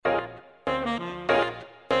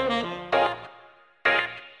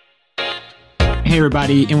Hey,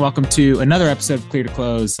 everybody, and welcome to another episode of Clear to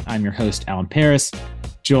Close. I'm your host, Alan Paris,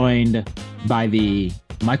 joined by the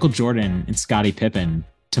Michael Jordan and Scottie Pippen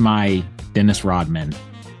to my Dennis Rodman,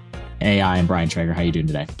 AI, and Brian Traeger. How you doing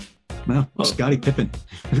today? Well, Scottie Pippen.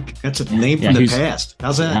 That's a name from the past.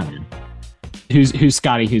 How's that? Yeah, who's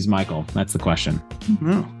Scottie? Who's Michael? That's the question.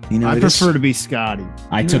 I prefer to be Scottie.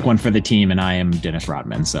 I took one for the team, and I am Dennis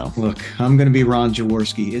Rodman. So look, I'm going to be Ron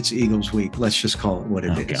Jaworski. It's Eagles week. Let's just call it what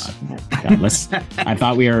it is. God, I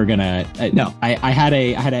thought we were gonna. No, I had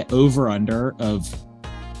a over under of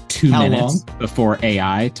 2 minutes before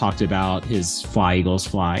AI talked about his Fly Eagles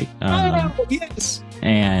Fly. Yes,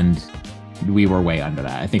 and we were way under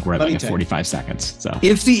that. I think we're at like 45 seconds. So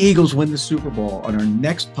if the Eagles win the Super Bowl on our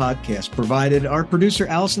next podcast, provided our producer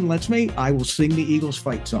Allison lets me, I will sing the Eagles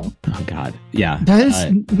fight song. Oh God. Yeah. That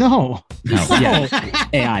is no. Yeah.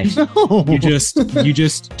 AI. No. You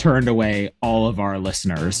just turned away all of our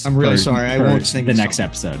listeners. I'm really sorry. I won't sing the next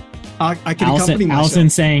episode. I can accompany myself. Allison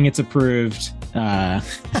saying it's approved. I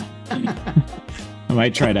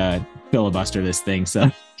might try to filibuster this thing so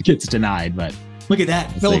it gets denied, but look at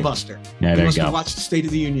that filibuster. Yeah, there you go. Watched the State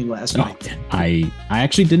of the Union last night. I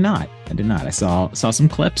actually did not. I saw some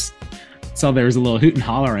clips. Saw there was a little hoot and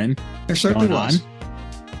hollering. There certainly was.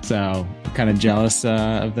 So I'm kind of jealous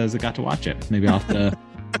of those that got to watch it. Maybe I'll have to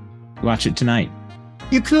watch it tonight.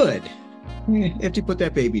 You could. If you put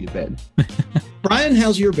that baby to bed. Brian,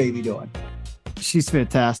 how's your baby doing? She's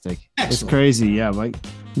fantastic. Excellent. It's crazy. Yeah, like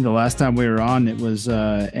the last time we were on, it was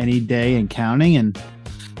any day and counting, and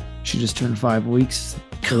she just turned 5 weeks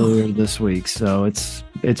earlier this week. So it's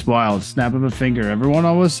wild. Snap of a finger. Everyone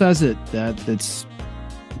always says it,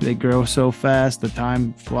 they grow so fast. The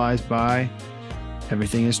time flies by.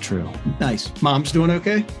 Everything is true. Nice. Mom's doing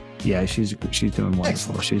okay? Yeah, she's doing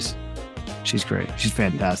wonderful. Excellent. She's great. She's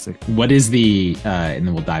fantastic. What is the, and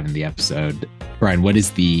then we'll dive into the episode. Brian, what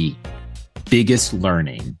is the biggest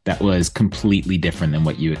learning that was completely different than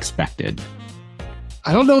what you expected?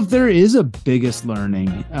 I don't know if there is a biggest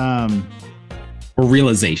learning. Or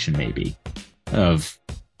realization maybe of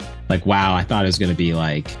like, wow, I thought it was going to be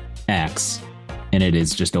like X and it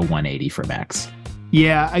is just a 180 from X.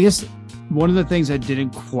 Yeah, I guess one of the things I didn't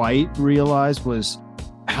quite realize was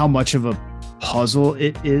how much of a puzzle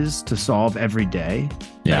it is to solve every day.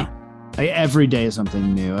 Yeah. Like every day is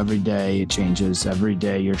something new. Every day it changes. Every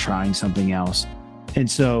day you're trying something else. And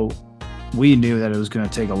so we knew that it was going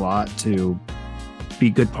to take a lot to be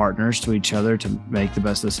good partners to each other, to make the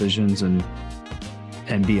best decisions and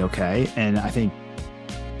be okay. And I think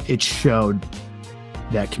it showed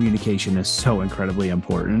that communication is so incredibly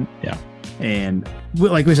important. Yeah. And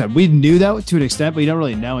like we said, we knew that to an extent, but you don't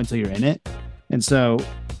really know until you're in it. And so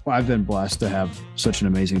I've been blessed to have such an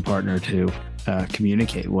amazing partner to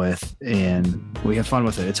communicate with, and we have fun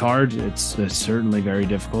with it. It's hard. It's certainly very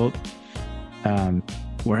difficult.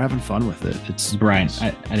 We're having fun with it. It's Brian.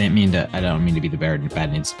 I don't mean to be the bearer of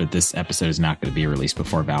bad news, but this episode is not going to be released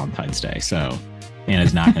before Valentine's Day, so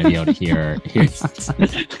Anna's not going to be able to hear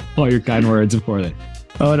all your kind words before that.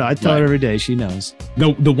 Oh no, I tell her every day. She knows.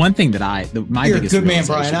 The one thing that you're a good man,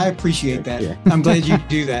 Brian. I appreciate that. Yeah. I'm glad you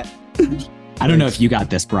do that. I don't know if you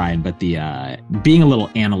got this, Brian, but the being a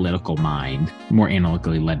little analytical mind, more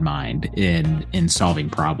analytically led mind in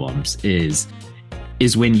solving problems is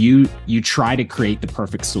when you try to create the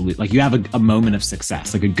perfect solution. Like you have a moment of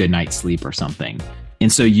success, like a good night's sleep or something.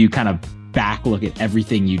 And so you kind of back look at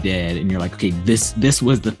everything you did and you're like, okay, this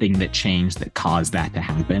was the thing that changed, that caused that to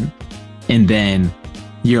happen. And then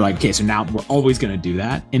you're like, okay, so now we're always going to do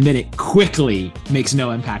that. And then it quickly makes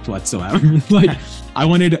no impact whatsoever. Like I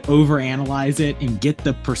wanted to overanalyze it and get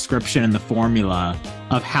the prescription and the formula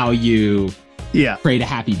of how you create a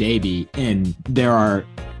happy baby. And there are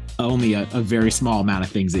only a very small amount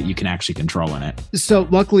of things that you can actually control in it. So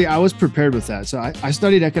luckily I was prepared with that. So I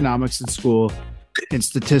studied economics in school and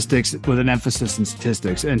statistics with an emphasis in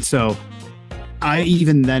statistics. And so I,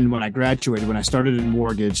 even then when I graduated, when I started in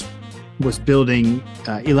mortgage, was building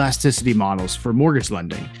elasticity models for mortgage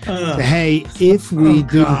lending. Hey, if we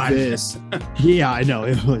do this, yeah, I know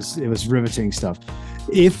it was riveting stuff.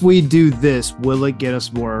 If we do this, will it get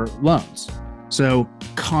us more loans? So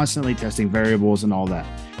constantly testing variables and all that.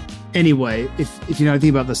 Anyway, if you know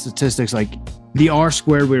anything about the statistics, like the R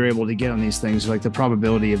squared we were able to get on these things, like the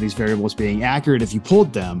probability of these variables being accurate if you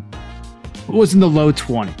pulled them, was in the low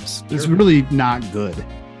 20s. It's really not good.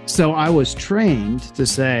 So I was trained to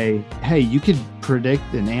say, hey, you could predict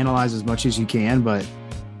and analyze as much as you can, but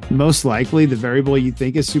most likely the variable you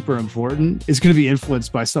think is super important is going to be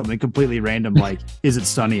influenced by something completely random, like, is it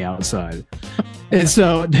sunny outside? And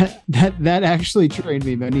so that actually trained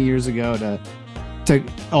me many years ago to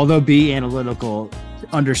although be analytical,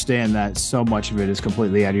 understand that so much of it is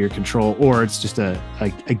completely out of your control, or it's just a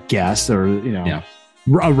guess, or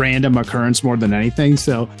a random occurrence more than anything.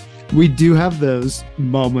 So we do have those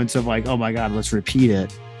moments of like, oh my God, let's repeat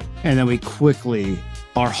it. And then we quickly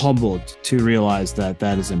are humbled to realize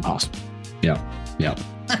that is impossible. Yeah.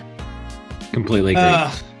 Completely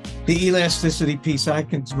agree. The elasticity piece, I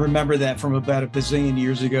can remember that from about a bazillion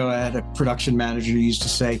years ago. I had a production manager who used to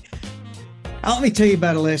say, let me tell you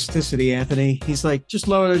about elasticity, Anthony. He's like, just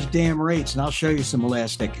lower those damn rates and I'll show you some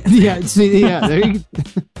elastic. That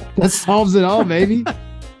solves it all, baby.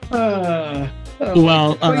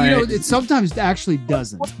 It sometimes actually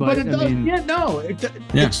doesn't. But it does.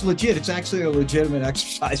 It's legit. It's actually a legitimate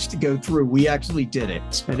exercise to go through. We actually did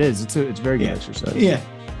it. It is. It's a very good exercise. Yeah.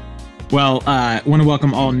 Well, I want to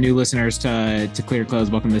welcome all new listeners to Clear to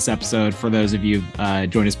Close. Welcome to this episode. For those of you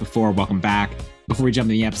joined us before, welcome back. Before we jump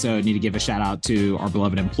into the episode, I need to give a shout out to our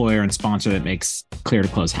beloved employer and sponsor that makes Clear to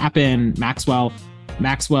Close happen, Maxwell.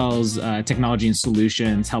 Maxwell's technology and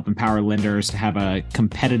solutions help empower lenders to have a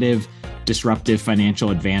competitive, disruptive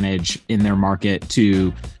financial advantage in their market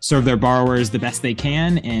to serve their borrowers the best they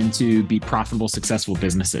can and to be profitable, successful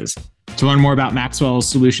businesses. To learn more about Maxwell's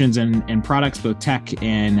solutions and products, both tech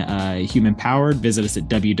and human-powered, visit us at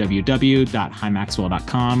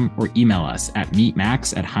www.highmaxwell.com or email us at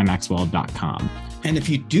meetmax@highmaxwell.com. And if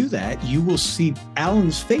you do that, you will see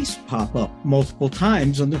Alan's face pop up multiple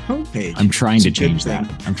times on the homepage. I'm trying to change that.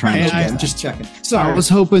 I'm just checking. Sorry. I was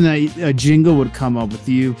hoping that a jingle would come up with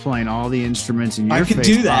you playing all the instruments and your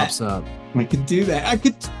face pops up. I could do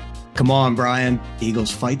that. Come on, Brian.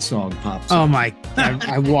 Eagles fight song pops up. Oh my!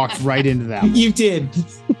 I walked right into that one. You did.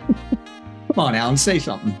 Come on, Alan, say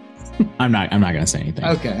something. I'm not going to say anything.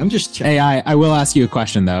 Okay, I'm just checking. Hey, I will ask you a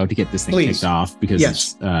question though to get this thing kicked off because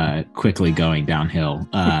it's quickly going downhill.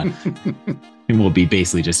 It will be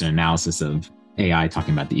basically just an analysis of AI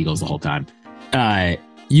talking about the Eagles the whole time.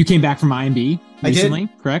 You came back from IMB recently,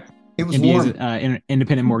 correct? It was warm.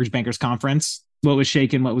 Independent Mortgage Bankers Conference. What was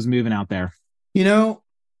shaking? What was moving out there?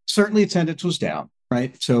 Certainly attendance was down,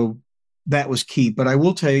 right? So that was key. But I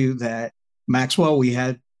will tell you that Maxwell, we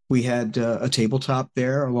had a tabletop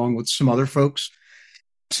there along with some other folks,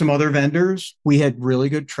 some other vendors. We had really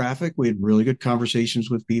good traffic. We had really good conversations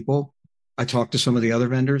with people. I talked to some of the other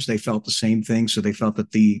vendors. They felt the same thing. So they felt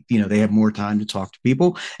that they had more time to talk to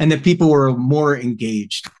people and that people were more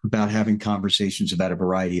engaged about having conversations about a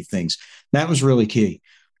variety of things. That was really key.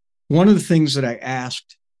 One of the things that I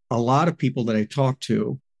asked a lot of people that I talked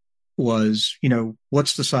to was,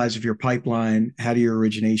 what's the size of your pipeline? How do your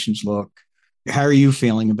originations look? How are you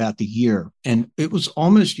feeling about the year? And it was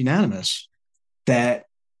almost unanimous that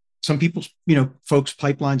some people's, folks'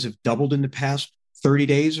 pipelines have doubled in the past 30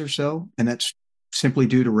 days or so. And that's simply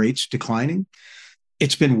due to rates declining.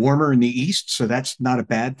 It's been warmer in the east, so that's not a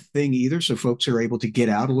bad thing either. So folks are able to get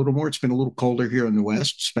out a little more. It's been a little colder here in the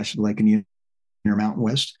west, especially like in the Intermountain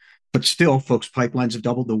West. But still, folks' pipelines have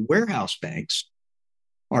doubled. The warehouse banks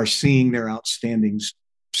are seeing their outstandings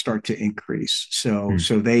start to increase. So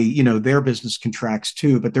they, their business contracts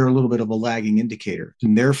too, but they're a little bit of a lagging indicator.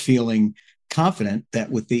 And they're feeling confident that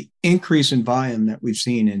with the increase in volume that we've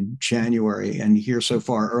seen in January and here so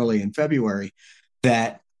far early in February,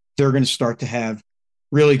 that they're going to start to have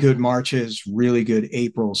really good Marches, really good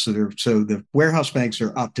April. So the warehouse banks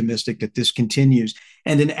are optimistic that this continues.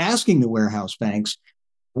 And in asking the warehouse banks,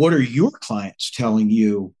 what are your clients telling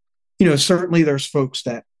you? Certainly there's folks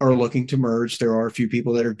that are looking to merge. There are a few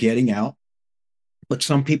people that are getting out, but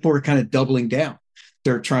some people are kind of doubling down.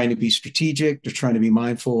 They're trying to be strategic. They're trying to be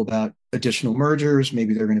mindful about additional mergers.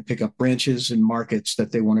 Maybe they're going to pick up branches in markets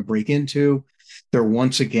that they want to break into. They're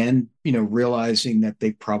once again, realizing that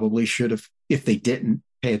they probably should have, if they didn't,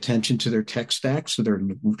 pay attention to their tech stack. So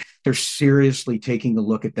they're seriously taking a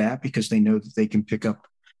look at that because they know that they can pick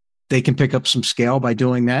up some scale by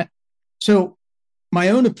doing that. So my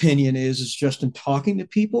own opinion is just in talking to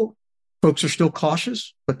people, folks are still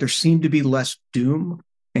cautious, but there seemed to be less doom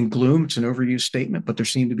and gloom. It's an overused statement, but there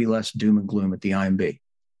seemed to be less doom and gloom at the IMB.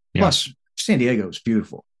 Yeah. Plus, San Diego is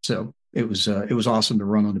beautiful, so it was awesome to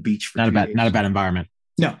run on the beach. For not a bad environment.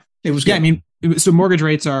 No, it was good. Yeah, so mortgage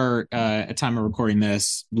rates are at time of recording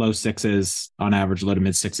this low sixes on average, low to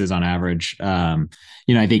mid sixes on average. I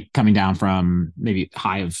think coming down from maybe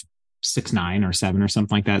high of 6.9 or 7 or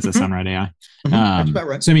something like that. Does that sound right, AI? That's about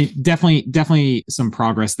right. So definitely some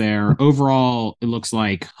progress there. Overall, it looks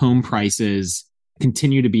like home prices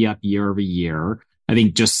continue to be up year over year. I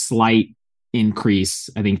think just slight increase,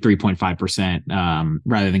 I think 3.5%,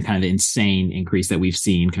 rather than kind of the insane increase that we've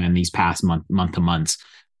seen kind of in these past month to months.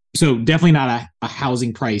 So definitely not a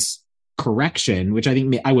housing price correction, which I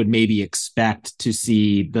think I would maybe expect to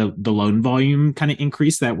see the loan volume kind of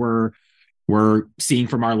increase that we're seeing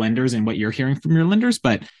from our lenders and what you're hearing from your lenders.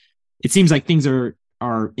 But it seems like things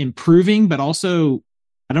are improving, but also,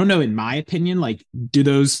 I don't know, in my opinion, like, do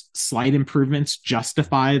those slight improvements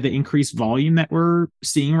justify the increased volume that we're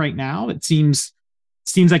seeing right now? It seems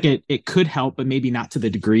like it could help, but maybe not to the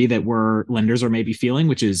degree that lenders are maybe feeling,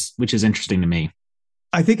 which is interesting to me.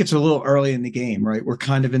 I think it's a little early in the game, right? We're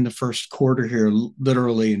kind of in the first quarter here,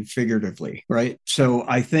 literally and figuratively, right? So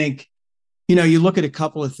I think, you look at a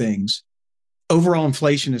couple of things. Overall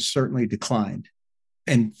inflation has certainly declined,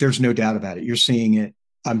 and there's no doubt about it. You're seeing it.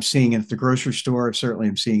 I'm seeing it at the grocery store. Certainly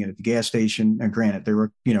I'm seeing it at the gas station. And granted, there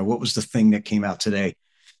were, what was the thing that came out today?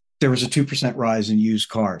 There was a 2% rise in used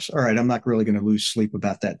cars. All right, I'm not really going to lose sleep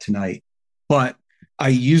about that tonight. But I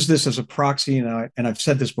use this as a proxy, and I've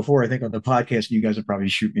said this before, I think on the podcast, and you guys will probably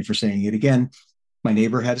shoot me for saying it again. My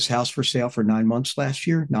neighbor had his house for sale for 9 months last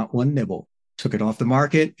year, not one nibble. Took it off the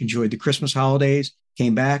market, enjoyed the Christmas holidays,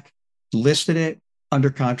 came back, listed it, under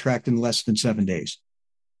contract in less than 7 days.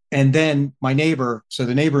 And then my neighbor, so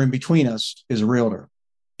the neighbor in between us is a realtor.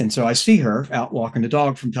 And so I see her out walking the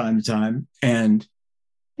dog from time to time and,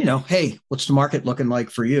 hey, what's the market looking like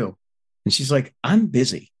for you? And she's like, I'm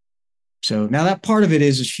busy. So now that part of it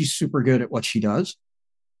is she's super good at what she does.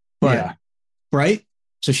 But, yeah. Right.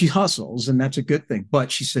 So she hustles, and that's a good thing.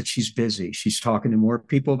 But she said she's busy. She's talking to more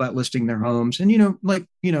people about listing their homes. And,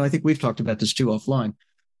 I think we've talked about this too offline.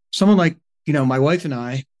 Someone like, my wife and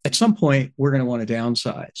I, at some point, we're going to want to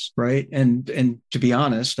downsize. Right. And to be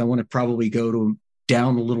honest, I want to probably go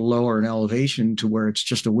down a little lower in elevation to where it's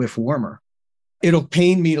just a whiff warmer. It'll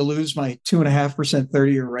pain me to lose my 2.5%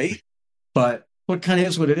 30-year rate, but what kind of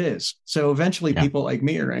is what it is. So eventually people like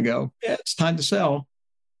me are going to go, yeah, it's time to sell.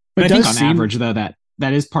 But I think on average, though, that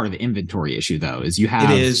is part of the inventory issue, though, is you have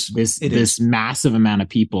this massive amount of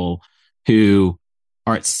people who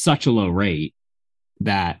are at such a low rate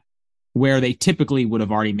that where they typically would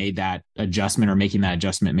have already made that adjustment or making that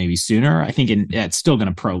adjustment maybe sooner, I think it's still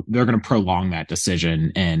going to they're going to prolong that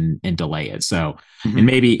decision and delay it. So, and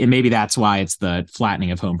maybe that's why it's the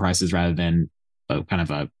flattening of home prices rather than a kind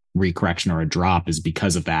of a recorrection or a drop, is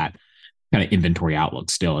because of that kind of inventory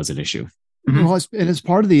outlook still as an issue. Mm-hmm. Well, and as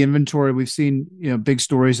part of the inventory, we've seen, big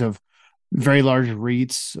stories of very large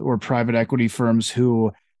REITs or private equity firms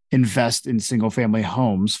who invest in single family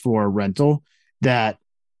homes for rental that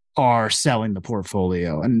are selling the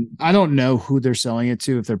portfolio. And I don't know who they're selling it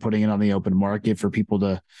to, if they're putting it on the open market for people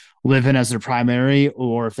to live in as their primary,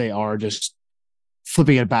 or if they are just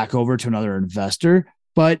flipping it back over to another investor.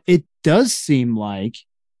 But it does seem like,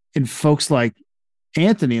 in folks like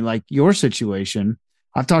Anthony, like your situation,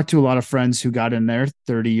 I've talked to a lot of friends who got in there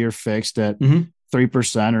 30-year fixed at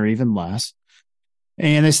 3% or even less.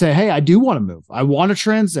 And they say, hey, I do want to move. I want to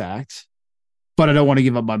transact, but I don't want to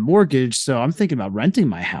give up my mortgage. So I'm thinking about renting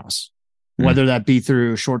my house, whether that be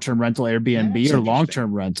through short-term rental, Airbnb, or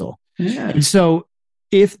long-term rental. Yeah. And so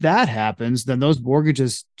if that happens, then those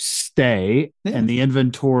mortgages stay and the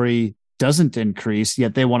inventory doesn't increase,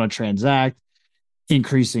 yet they want to transact,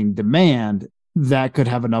 increasing demand. That could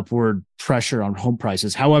have an upward pressure on home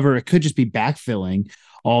prices. However, it could just be backfilling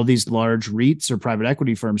all these large REITs or private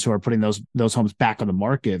equity firms who are putting those homes back on the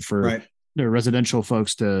market for their residential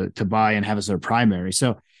folks to buy and have as their primary.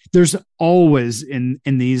 So there's always in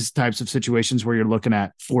these types of situations where you're looking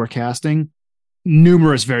at forecasting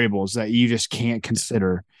numerous variables that you just can't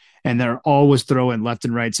consider. And they're always throwing left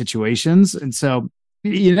and right situations. And so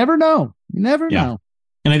you never know. You never know.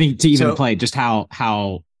 And I think to even play just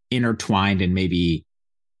how intertwined and maybe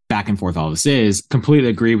back and forth all this is, completely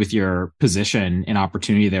agree with your position and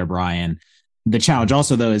opportunity there, Brian. The challenge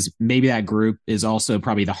also, though, is maybe that group is also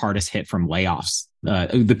probably the hardest hit from layoffs.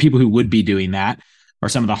 The people who would be doing that are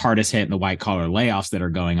some of the hardest hit in the white collar layoffs that are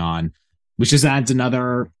going on, which just adds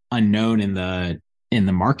another unknown in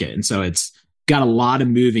the market. And so it's got a lot of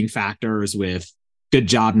moving factors with good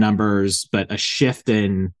job numbers, but a shift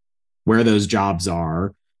in where those jobs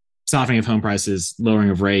are, softening of home prices, lowering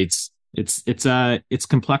of rates. It's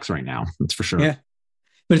complex right now. That's for sure. Yeah.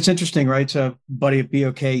 But it's interesting, right? So buddy at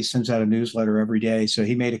BOK sends out a newsletter every day. So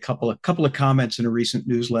he made a couple of comments in a recent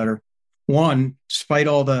newsletter. One, despite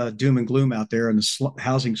all the doom and gloom out there in the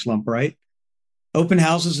housing slump, right? Open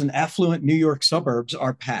houses in affluent New York suburbs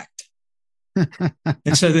are packed.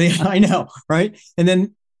 And so I know, right? And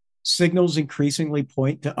then signals increasingly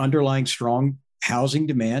point to underlying strong housing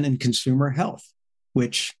demand and consumer health,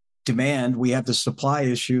 which demand, we have the supply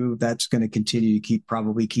issue that's going to continue to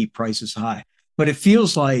probably keep prices high. But it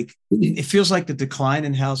feels like the decline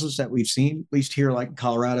in houses that we've seen, at least here, like in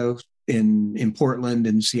Colorado, in Portland,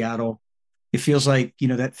 in Seattle, it feels like,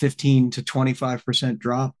 that 15 to 25%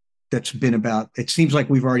 drop that's been it seems like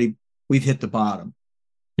we've hit the bottom.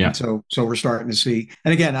 Yeah. And so we're starting to see,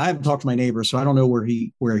 and again, I haven't talked to my neighbor, so I don't know where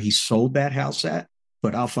he sold that house at,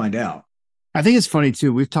 but I'll find out. I think it's funny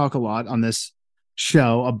too. We've talked a lot on this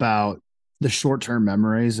show about the short-term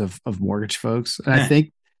memories of mortgage folks. And I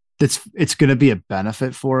think it's going to be a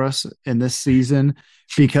benefit for us in this season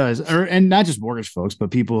and not just mortgage folks,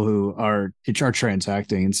 but people who are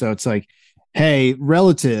transacting. And so it's like, hey,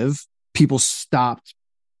 relative people stopped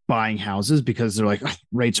buying houses because they're like,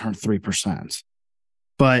 rates aren't 3%.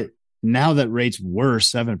 But now that rates were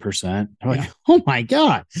 7%, I'm like, oh my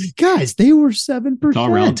God, guys, they were 7%. It's all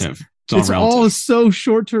relative. It's all so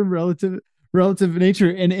short-term relative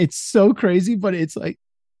nature. And it's so crazy, but it's like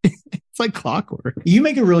clockwork. You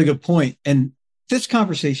make a really good point. And this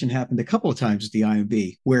conversation happened a couple of times at the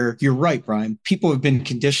IMB, where you're right, Brian. People have been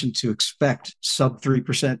conditioned to expect sub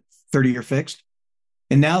 3% 30-year fixed.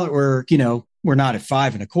 And now that we're not at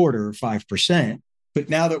 5.25 or 5%, but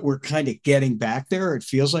now that we're kind of getting back there, it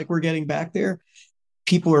feels like we're getting back there.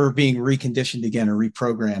 People are being reconditioned again or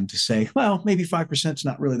reprogrammed to say, well, maybe 5% is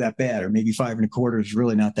not really that bad, or maybe 5.25 is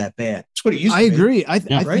really not that bad. It's what it used to be.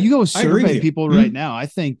 Agree. You go survey people right now. I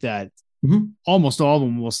think that almost all of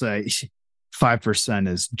them will say 5%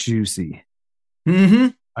 is juicy. Mm-hmm.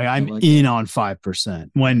 I'm in on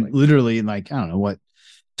 5% when literally I don't know what,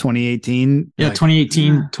 2018. Yeah.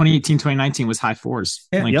 2019 was high fours,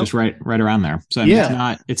 just right around there. So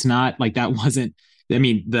it's not like that wasn't, I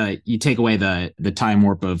mean, you take away the time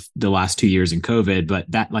warp of the last 2 years in COVID, but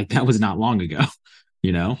that was not long ago,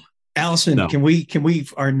 Allison, can we,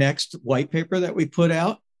 our next white paper that we put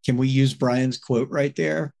out, can we use Brian's quote right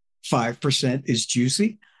there? 5% is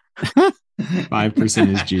juicy.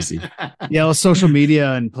 5% is juicy. Yeah. Well, social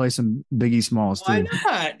media and play some Biggie Smalls too.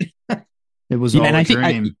 Why not? It was all a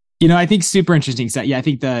dream. I think super interesting. So I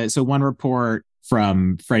think one report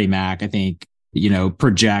from Freddie Mac, I think,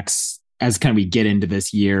 projects as kind of we get into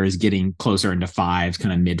this year is getting closer into fives,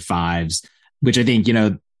 kind of mid fives, which I think,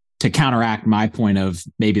 to counteract my point of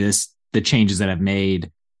maybe the changes that I've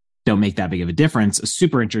made don't make that big of a difference. A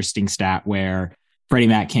super interesting stat where Freddie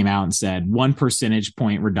Mac came out and said 1 percentage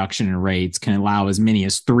point reduction in rates can allow as many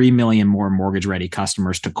as 3 million more mortgage ready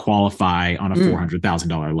customers to qualify on a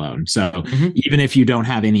 $400,000 loan. So even if you don't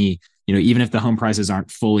have any, even if the home prices aren't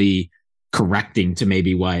fully correcting to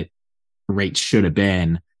maybe what rates should have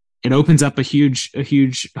been, it opens up a huge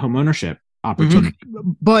home ownership opportunity.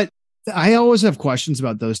 But I always have questions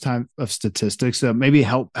about those type of statistics. So maybe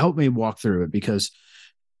help me walk through it, because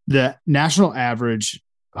the national average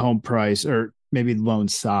home price, or maybe loan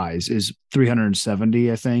size, is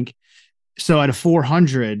 370, I think. So at a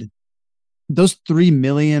 400, those 3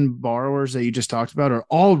 million borrowers that you just talked about are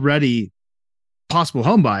already possible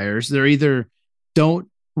home buyers. They're either don't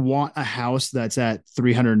want a house that's at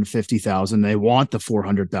 350,000. They want the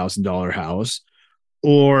 $400,000 house,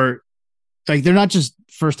 or like they're not just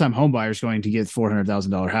first time home buyers going to get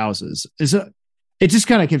 $400,000 houses. It's just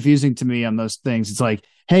kind of confusing to me on those things. It's like,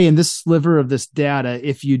 hey, in this sliver of this data,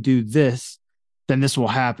 if you do this, then this will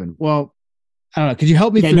happen. Well, I don't know. Could you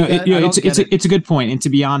help me? It's a good point. And to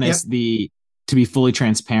be honest, to be fully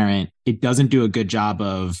transparent, it doesn't do a good job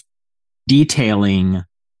of detailing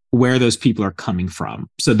where those people are coming from.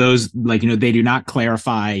 So those, they do not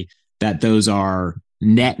clarify that those are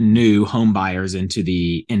net new home buyers into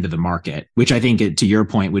the market, which I think, to your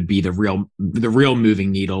point, would be the real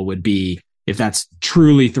moving needle would be if that's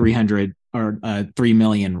truly 300 or 3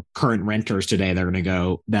 million current renters today that are going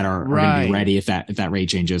to be ready if that rate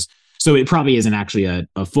changes. So it probably isn't actually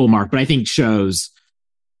a full mark, but I think shows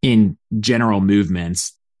in general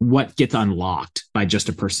movements what gets unlocked by just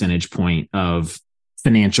a percentage point of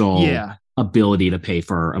financial ability to pay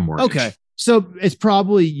for a mortgage. Okay. So it's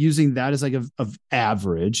probably using that as like of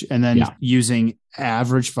average, and then using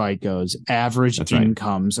average FICOs, average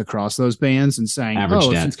incomes across those bands, and saying average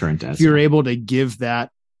debts, current debts. If you're able to give that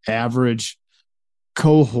average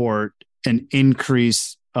cohort an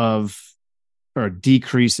increase of or a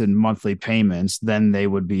decrease in monthly payments, then they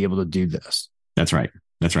would be able to do this. That's right.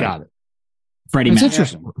 Got it.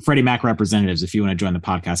 Freddie Mac representatives, if you want to join the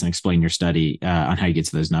podcast and explain your study on how you get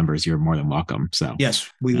to those numbers, you're more than welcome. So yes,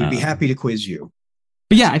 we would be happy to quiz you.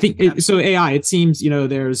 But yeah, I think so. AI, it seems,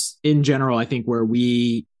 there's in general, I think where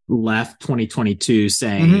we left 2022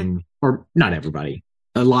 saying, or not everybody,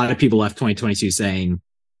 a lot of people left 2022 saying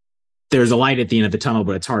there's a light at the end of the tunnel,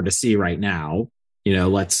 but it's hard to see right now.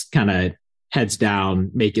 Let's kind of heads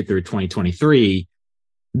down, make it through 2023.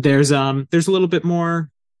 There's a little bit more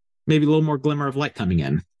maybe a little more glimmer of light coming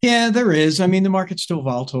in. Yeah, there is. I mean, the market's still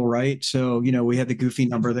volatile, right? So, we had the goofy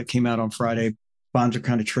number that came out on Friday. Bonds are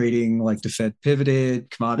kind of trading like the Fed pivoted.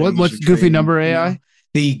 Commodities. What's goofy trading, number, AI?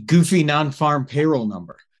 The goofy non-farm payroll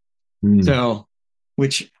number. So,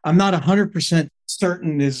 which I'm not 100%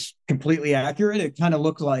 certain is completely accurate. It kind of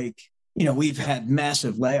looked like, we've had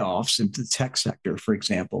massive layoffs in the tech sector, for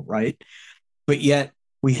example, right? But yet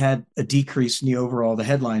we had a decrease in the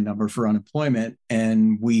headline number for unemployment,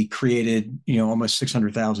 and we created, almost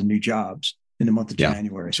 600,000 new jobs in the month of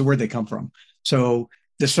January. So where'd they come from? So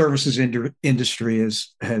the services industry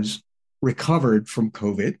has recovered from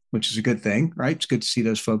COVID, which is a good thing, right? It's good to see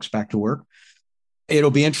those folks back to work.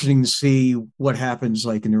 It'll be interesting to see what happens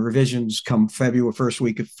like in the revisions come February,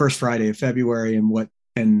 first Friday of February,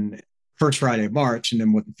 and first Friday of March, and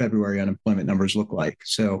then what the February unemployment numbers look like.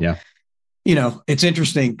 So, it's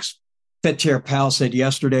interesting. Fed Chair Powell said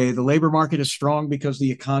yesterday, the labor market is strong because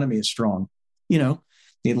the economy is strong. The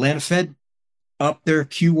Atlanta Fed upped their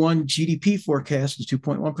Q1 GDP forecast to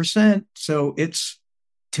 2.1%. So it's,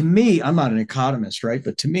 to me, I'm not an economist, right?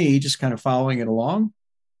 But to me, just kind of following it along,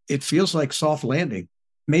 it feels like soft landing.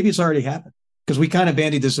 Maybe it's already happened because we kind of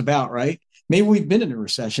bandied this about, right? Maybe we've been in a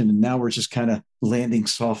recession and now we're just kind of landing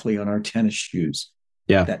softly on our tennis shoes.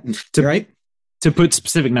 Yeah. Right? To put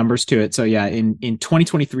specific numbers to it. So in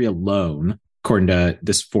 2023 alone, according to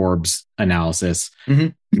this Forbes analysis,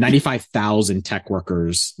 95,000 tech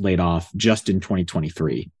workers laid off just in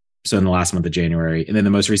 2023. So in the last month of January. And then the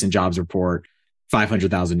most recent jobs report,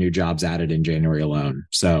 500,000 new jobs added in January alone.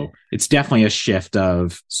 So it's definitely a shift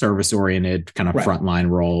of service-oriented kind of frontline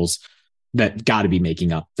roles that got to be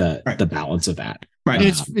making up the balance of that. Right.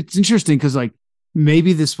 It's interesting because like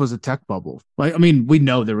maybe this was a tech bubble. Like, I mean, we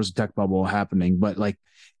know there was a tech bubble happening, but like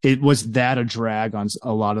it was that a drag on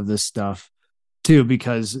a lot of this stuff too,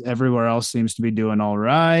 because everywhere else seems to be doing all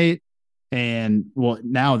right. And well,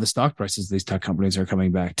 now the stock prices of these tech companies are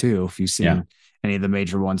coming back too. If you've seen any of the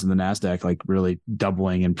major ones in the NASDAQ, like really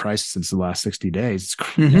doubling in price since the last 60 days,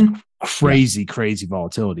 it's crazy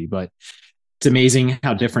volatility. But it's amazing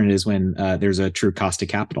how different it is when there's a true cost of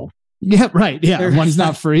capital. Yeah, right. Yeah. One's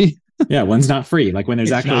not free. Yeah, one's not free. Like when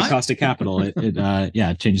there's actually a cost of capital,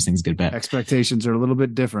 it changes things a good bit. Expectations are a little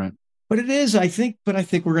bit different. But it is, I think we're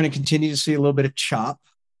going to continue to see a little bit of chop.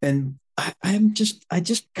 And I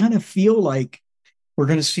just kind of feel like we're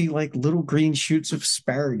going to see like little green shoots of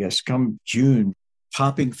asparagus come June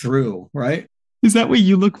popping through, right? Is that what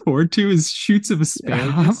you look forward to? Is shoots of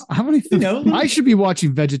asparagus? How many? I should be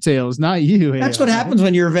watching VeggieTales, not you. That's what happens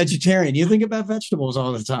when you're a vegetarian. You think about vegetables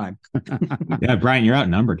all the time. Yeah, Brian, you're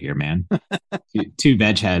outnumbered here, man. Two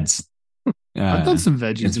veg heads. I've done some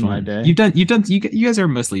veggies in my day. You guys are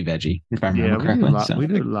mostly veggie, if I remember correctly. We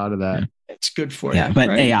did a lot of that. It's good for you. Yeah, but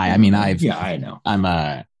right? AI. I mean, I know. I'm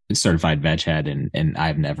a certified veg head, and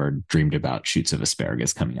I've never dreamed about shoots of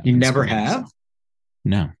asparagus coming up. You never have?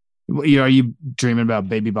 No. Are you dreaming about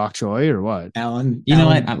baby bok choy or what, Alan? You know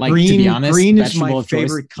what? I like, to be honest, green is my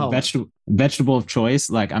favorite color. Vegetable of choice.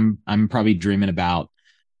 Like I'm probably dreaming about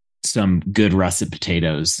some good russet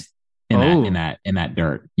potatoes in that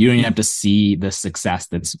dirt. You don't even have to see the success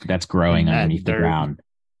that's growing underneath the ground.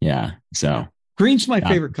 Yeah. So green's my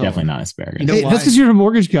favorite color. Definitely not asparagus. You know why? That's because you're a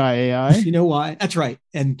mortgage guy, AI. You know why? That's right.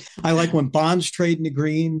 And I like when bonds trade in the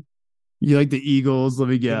green. You like the Eagles? Let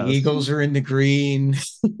me guess. The Eagles are in the green.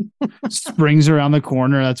 Spring's around the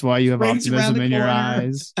corner. That's why you have optimism in your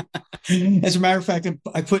eyes. As a matter of fact,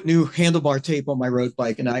 I put new handlebar tape on my road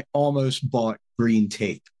bike, and I almost bought green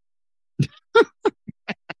tape.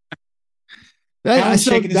 Alan's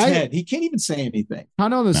shaking his head. He can't even say anything.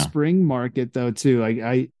 Kind of on the spring market, though,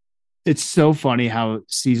 too. It's so funny how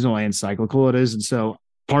seasonal and cyclical it is. And so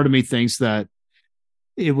part of me thinks that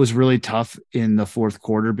it was really tough in the fourth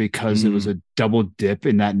quarter because it was a double dip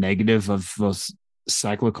in that negative of both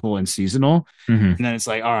cyclical and seasonal. And then it's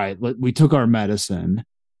like, all right, we took our medicine.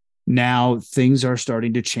 Now things are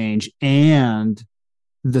starting to change, and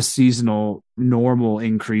the seasonal normal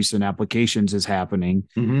increase in applications is happening.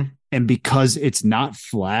 And because it's not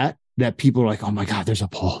flat, that people are like, oh my God, there's a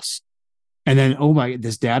pulse. And then, oh my,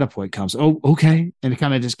 this data point comes. Oh, okay. And it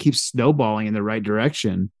kind of just keeps snowballing in the right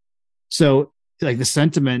direction. So like the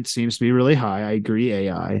sentiment seems to be really high. I agree,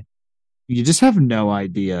 AI. You just have no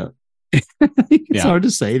idea. It's hard to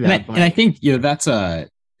say that. And I think, that's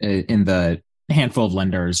in the handful of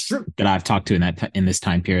lenders that I've talked to in this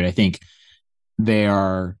time period, I think they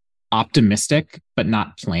are optimistic, but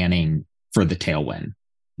not planning for the tailwind.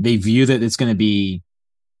 They view that it's going to be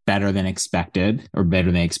better than expected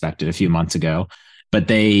a few months ago, but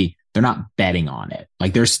they're not betting on it.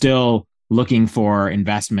 Like they're still looking for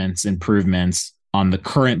investments, improvements on the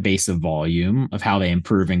current base of volume of how they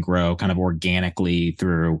improve and grow kind of organically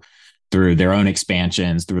through their own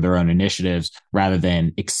expansions, through their own initiatives, rather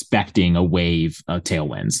than expecting a wave of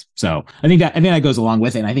tailwinds. So I think that goes along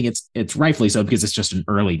with it. And I think it's rightfully so, because it's just an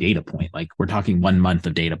early data point. Like, we're talking 1 month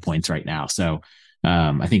of data points right now. So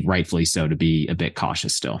I think rightfully so to be a bit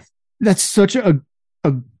cautious still. That's such a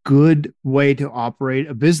good way to operate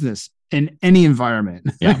a business in any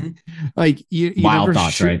environment. Yeah. Like you wild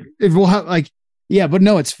thoughts, right? If we'll have but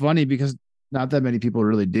no, it's funny because not that many people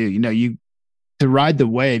really do. To ride the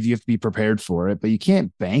wave, you have to be prepared for it, but you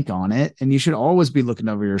can't bank on it. And you should always be looking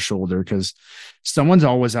over your shoulder, because someone's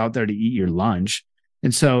always out there to eat your lunch.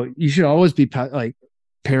 And so you should always be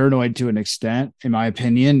paranoid to an extent. In my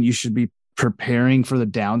opinion, you should be preparing for the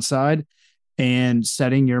downside and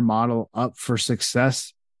setting your model up for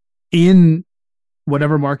success in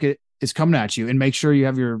whatever market is coming at you, and make sure you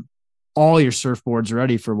have all your surfboards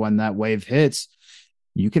ready for when that wave hits.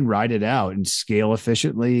 You can ride it out and scale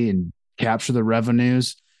efficiently and capture the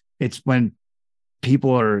revenues. It's when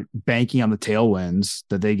people are banking on the tailwinds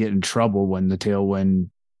that they get in trouble when the tailwind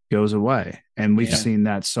goes away. And we've seen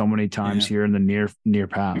that so many times here in the near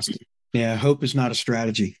past. Yeah. Hope is not a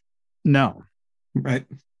strategy. No. Right.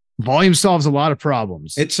 Volume solves a lot of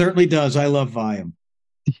problems. It certainly does. I love volume.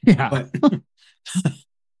 Yeah. But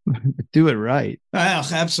do it right.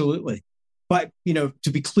 Absolutely. But,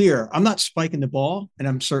 to be clear, I'm not spiking the ball, and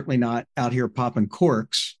I'm certainly not out here popping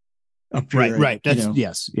corks up here. Right. That's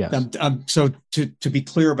yes. I'm so to be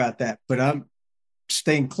clear about that, but I'm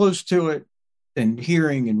staying close to it and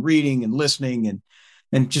hearing and reading and listening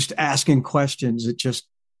and just asking questions. It just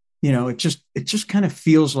kind of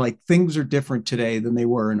feels like things are different today than they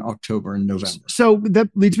were in October and November. So that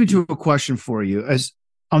leads me to a question for you, as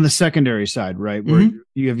on the secondary side, right? Where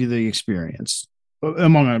you have the experience,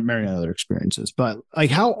 among many other experiences, but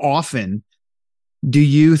how often do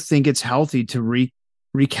you think it's healthy to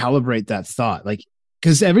recalibrate that thought?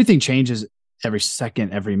 Because everything changes every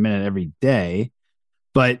second, every minute, every day.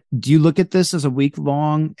 But do you look at this as a week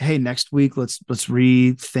long? Hey, next week, let's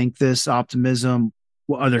rethink this optimism.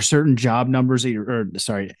 Are there certain job numbers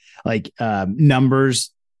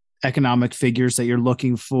numbers, economic figures that you're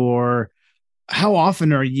looking for? How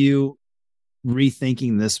often are you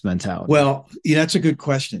rethinking this mentality? Well, that's a good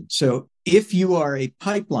question. So if you are a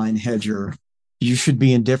pipeline hedger, you should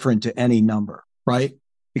be indifferent to any number, right?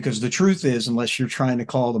 Because the truth is, unless you're trying to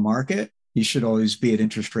call the market, you should always be at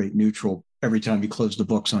interest rate neutral every time you close the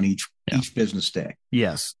books on each business day.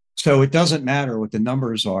 Yes. So it doesn't matter what the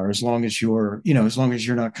numbers are, as long as you're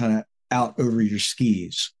not kind of out over your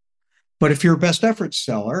skis. But if you're a best efforts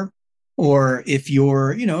seller, or if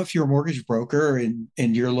you're a mortgage broker and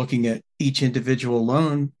you're looking at each individual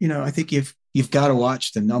loan, I think you've got to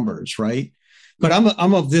watch the numbers, right? But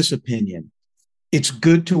I'm of this opinion. It's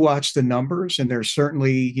good to watch the numbers, and there's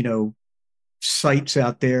certainly, sites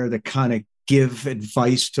out there that kind of give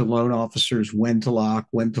advice to loan officers when to lock,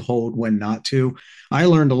 when to hold, when not to. I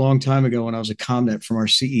learned a long time ago when I was at Comnet from our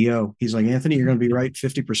CEO. He's like, Anthony, you're going to be right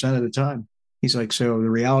 50% of the time. He's like, so the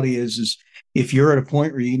reality is if you're at a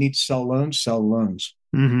point where you need to sell loans, sell loans.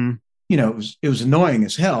 Mm-hmm. It was annoying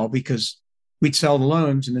as hell, because we'd sell the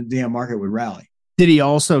loans and the damn market would rally. Did he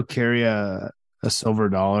also carry a silver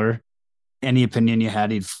dollar? Any opinion you had,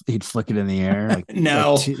 he'd flick it in the air?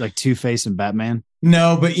 No. Like Two-Face and Batman?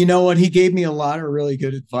 No, but you know what? He gave me a lot of really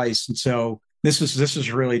good advice. And so this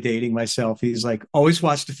is really dating myself. He's like, always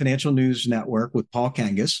watch the Financial News Network with Paul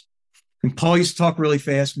Kangas. And Paul used to talk really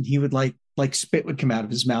fast, and he would like spit would come out of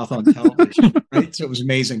his mouth on television, right? So it was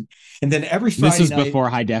amazing. And then every Friday this was night, before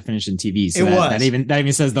high definition TV. So it was. That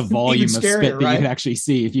even says the volume scarier, of spit that right? you could actually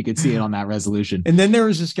see if you could see it on that resolution. And then there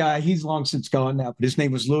was this guy, he's long since gone now, but his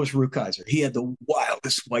name was Louis Rukeyser. He had the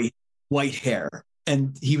wildest white hair,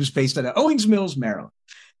 and he was based out of Owings Mills, Maryland.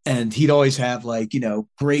 And he'd always have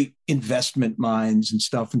great investment minds and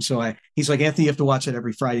stuff. And so he's like, Anthony, you have to watch it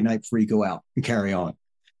every Friday night before you go out and carry on.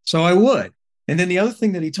 So I would. And then the other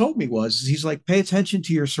thing that he told me he's like, pay attention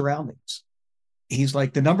to your surroundings. He's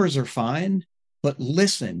like, the numbers are fine, but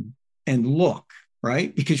listen and look,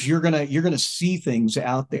 right? Because you're going to see things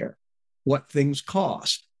out there, what things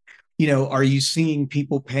cost. Are you seeing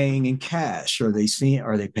people paying in cash? Are they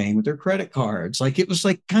paying with their credit cards? Like, it was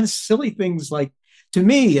like kind of silly things. Like, to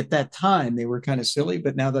me at that time, they were kind of silly,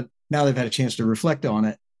 but now they've had a chance to reflect on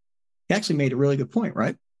it. He actually made a really good point,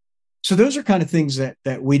 right? So those are kind of things that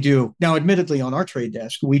we do. Now, admittedly, on our trade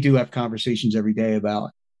desk, we do have conversations every day about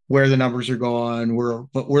where the numbers are going.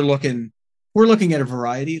 But we're looking we're looking at a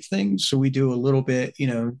variety of things. So we do a little bit,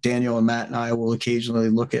 Daniel and Matt and I will occasionally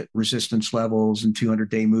look at resistance levels and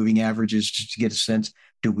 200-day moving averages just to get a sense,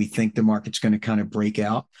 do we think the market's going to kind of break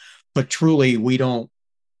out? But truly, we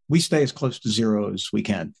stay as close to zero as we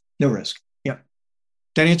can. No risk. Yeah.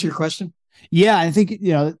 Did that answer your question? Yeah, I think,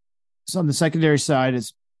 so on the secondary side,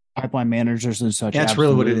 it's pipeline managers and such. That's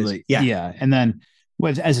really what it is. Yeah. Yeah. And then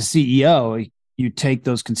as a CEO, you take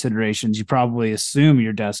those considerations. You probably assume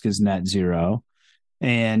your desk is net zero,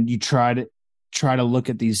 and you try to look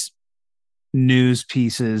at these news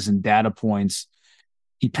pieces and data points.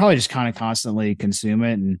 You probably just kind of constantly consume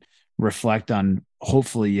it and reflect on,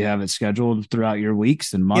 hopefully you have it scheduled throughout your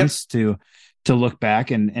weeks and months to look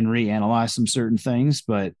back and reanalyze some certain things.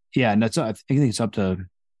 But yeah, and I think it's up to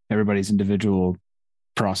everybody's individual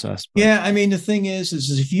process. But. Yeah. I mean, the thing is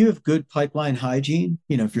if you have good pipeline hygiene,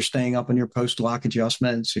 if you're staying up on your post-lock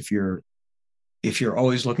adjustments, if you're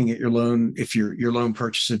always looking at your loan, if your loan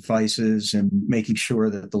purchase advices and making sure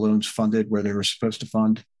that the loan's funded where they were supposed to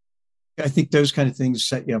fund, I think those kind of things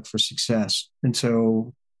set you up for success. And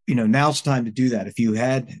so, now's the time to do that. If you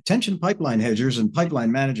had attention pipeline hedgers and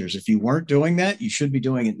pipeline managers, if you weren't doing that, you should be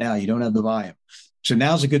doing it now. You don't have the volume. So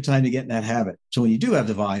now's a good time to get in that habit. So when you do have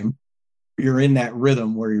the volume, you're in that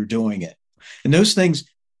rhythm where you're doing it. And those things,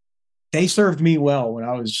 they served me well when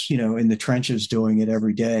I was, in the trenches doing it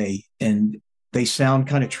every day. And they sound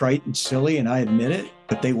kind of trite and silly, and I admit it,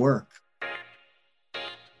 but they work.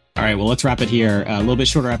 All right, well, let's wrap it here. A little bit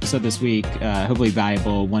shorter episode this week, hopefully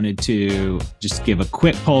valuable. Wanted to just give a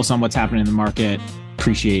quick pulse on what's happening in the market.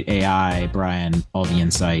 Appreciate AI, Brian, all the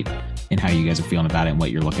insight and how you guys are feeling about it and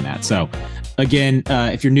what you're looking at. So again,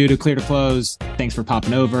 if you're new to Clear to Close, thanks for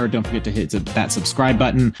popping over. Don't forget to hit that subscribe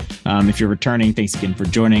button. If you're returning, thanks again for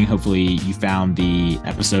joining. Hopefully you found the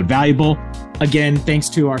episode valuable. Again, thanks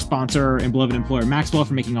to our sponsor and beloved employer, Maxwell,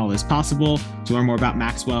 for making all this possible. To learn more about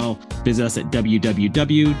Maxwell, visit us at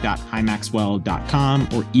www.himaxwell.com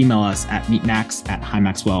or email us at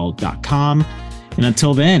meetmax@himaxwell.com. And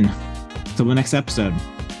until then, till the next episode,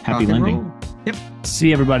 happy lending. Yep.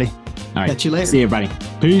 See everybody. All right. Catch you later. See everybody.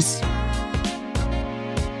 Peace.